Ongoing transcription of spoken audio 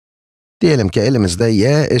Diyelim ki elimizde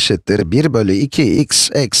y eşittir 1 bölü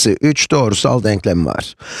 2x eksi 3 doğrusal denklemi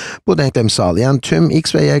var. Bu denklemi sağlayan tüm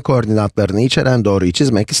x ve y koordinatlarını içeren doğruyu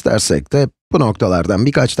çizmek istersek de, bu noktalardan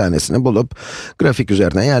birkaç tanesini bulup, grafik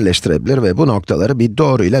üzerine yerleştirebilir ve bu noktaları bir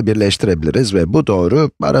doğruyla birleştirebiliriz ve bu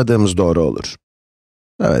doğru, aradığımız doğru olur.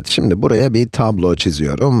 Evet, şimdi buraya bir tablo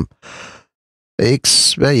çiziyorum.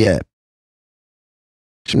 X ve y.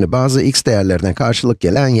 Şimdi bazı x değerlerine karşılık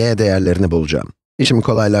gelen y değerlerini bulacağım. İşimi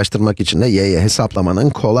kolaylaştırmak için de y'yi hesaplamanın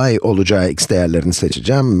kolay olacağı x değerlerini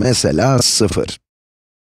seçeceğim. Mesela 0.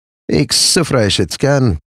 X 0'a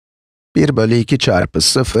eşitken 1 bölü 2 çarpı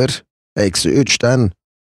 0 eksi 3'ten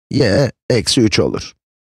y eksi 3 olur.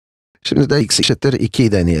 Şimdi de x eşittir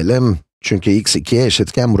 2'yi deneyelim. Çünkü x 2'ye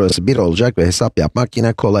eşitken burası 1 olacak ve hesap yapmak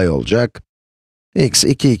yine kolay olacak. X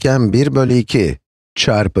 2 iken 1 bölü 2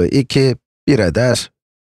 çarpı 2 1 eder.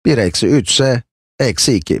 1 eksi 3 ise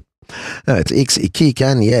eksi 2. Evet, x 2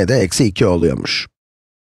 iken y de eksi 2 oluyormuş.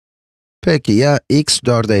 Peki ya x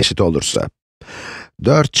 4'e eşit olursa?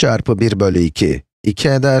 4 çarpı 1 bölü 2, 2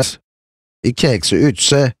 eder. 2 eksi 3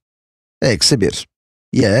 ise eksi 1.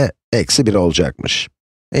 Y eksi 1 olacakmış.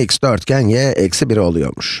 X 4 iken y eksi 1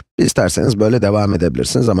 oluyormuş. İsterseniz böyle devam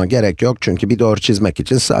edebilirsiniz ama gerek yok çünkü bir doğru çizmek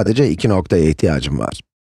için sadece iki noktaya ihtiyacım var.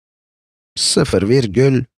 0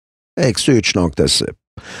 virgül eksi 3 noktası.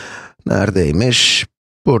 Neredeymiş?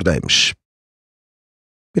 Buradaymış.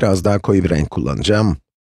 Biraz daha koyu bir renk kullanacağım.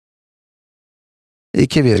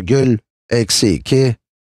 2 virgül eksi 2,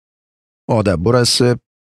 o da burası.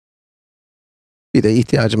 Bir de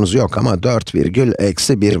ihtiyacımız yok ama 4 virgül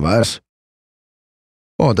eksi 1 var.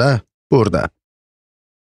 O da burada.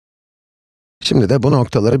 Şimdi de bu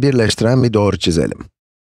noktaları birleştiren bir doğru çizelim.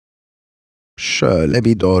 Şöyle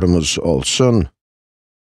bir doğrumuz olsun.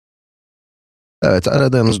 Evet,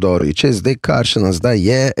 aradığımız doğruyu çizdik. Karşınızda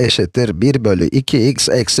y eşittir 1 bölü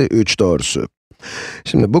 2x eksi 3 doğrusu.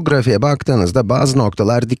 Şimdi bu grafiğe baktığınızda bazı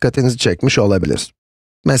noktalar dikkatinizi çekmiş olabilir.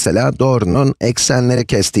 Mesela doğrunun eksenleri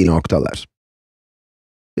kestiği noktalar.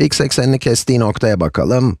 X eksenini kestiği noktaya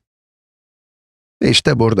bakalım.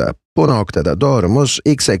 İşte burada. Bu noktada doğrumuz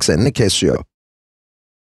x eksenini kesiyor.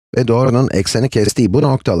 Ve doğrunun ekseni kestiği bu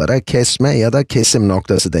noktalara kesme ya da kesim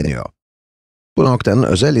noktası deniyor. Bu noktanın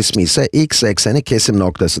özel ismi ise x ekseni kesim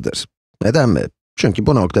noktasıdır. Neden mi? Çünkü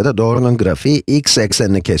bu noktada doğrunun grafiği x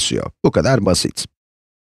eksenini kesiyor. Bu kadar basit.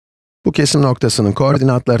 Bu kesim noktasının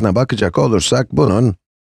koordinatlarına bakacak olursak, bunun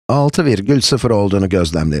 6,0 olduğunu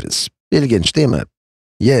gözlemleriz. İlginç değil mi?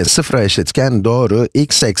 Y 0'a eşitken doğru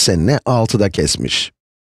x eksenini 6'da kesmiş.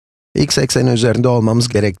 X ekseni üzerinde olmamız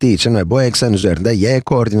gerektiği için ve bu eksen üzerinde y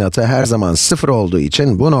koordinatı her zaman 0 olduğu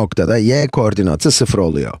için bu noktada y koordinatı 0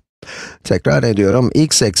 oluyor. Tekrar ediyorum,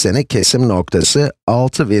 x ekseni kesim noktası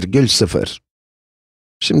 6,0.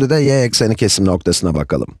 Şimdi de y ekseni kesim noktasına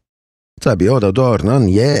bakalım. Tabii o da doğrunun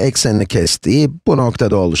y eksenini kestiği bu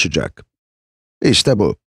noktada oluşacak. İşte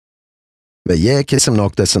bu. Ve y kesim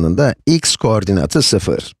noktasının da x koordinatı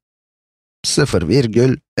 0.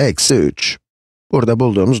 0,-3. Burada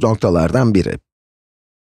bulduğumuz noktalardan biri.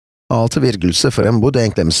 6,0'ın bu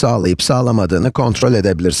denklemi sağlayıp sağlamadığını kontrol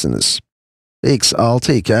edebilirsiniz. X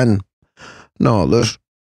 6 iken ne olur?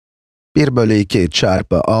 1 bölü 2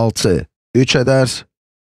 çarpı 6, 3 eder.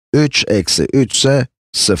 3 eksi 3 ise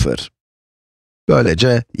 0.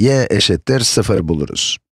 Böylece y eşittir 0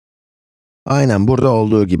 buluruz. Aynen burada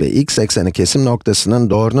olduğu gibi x ekseni kesim noktasının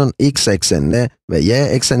doğrunun x eksenini ve y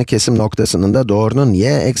ekseni kesim noktasının da doğrunun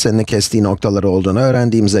y eksenini kestiği noktaları olduğunu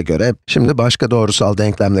öğrendiğimize göre, şimdi başka doğrusal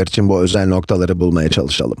denklemler için bu özel noktaları bulmaya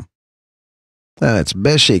çalışalım. Evet,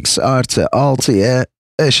 5x artı 6y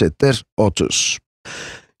eşittir 30.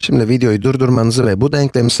 Şimdi videoyu durdurmanızı ve bu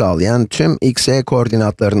denklemi sağlayan tüm x, y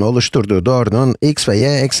koordinatlarını oluşturduğu doğrunun x ve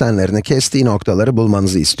y eksenlerini kestiği noktaları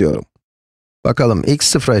bulmanızı istiyorum. Bakalım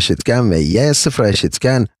x 0'a eşitken ve y 0'a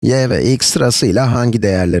eşitken, y ve x sırasıyla hangi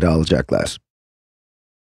değerleri alacaklar?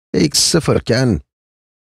 X 0 iken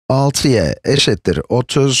 6y eşittir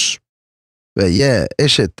 30 ve y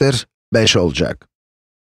eşittir 5 olacak.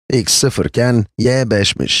 X 0 iken y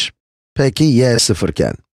 5'miş. Peki y 0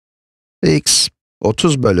 iken? X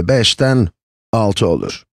 30 bölü 5'ten 6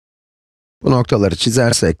 olur. Bu noktaları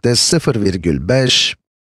çizersek de 0,5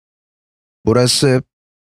 burası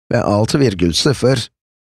ve 6,0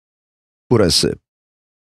 burası.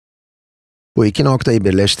 Bu iki noktayı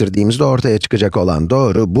birleştirdiğimizde ortaya çıkacak olan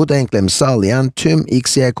doğru, bu denklemi sağlayan tüm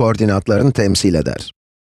x, y koordinatlarını temsil eder.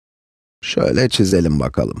 Şöyle çizelim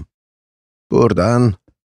bakalım. Buradan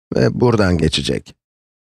ve buradan geçecek.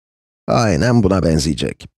 Aynen buna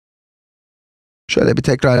benzeyecek. Şöyle bir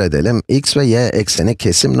tekrar edelim. X ve y ekseni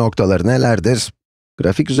kesim noktaları nelerdir?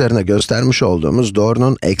 Grafik üzerine göstermiş olduğumuz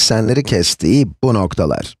doğrunun eksenleri kestiği bu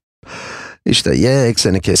noktalar. İşte y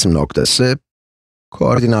ekseni kesim noktası,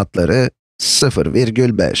 koordinatları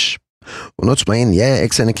 0,5. Unutmayın, y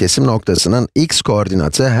ekseni kesim noktasının x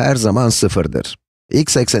koordinatı her zaman 0'dır.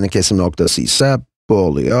 X ekseni kesim noktası ise bu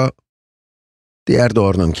oluyor. Diğer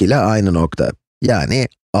doğrununkiyle aynı nokta. Yani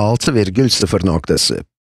 6,0 noktası.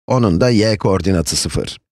 Onun da y koordinatı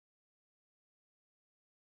 0.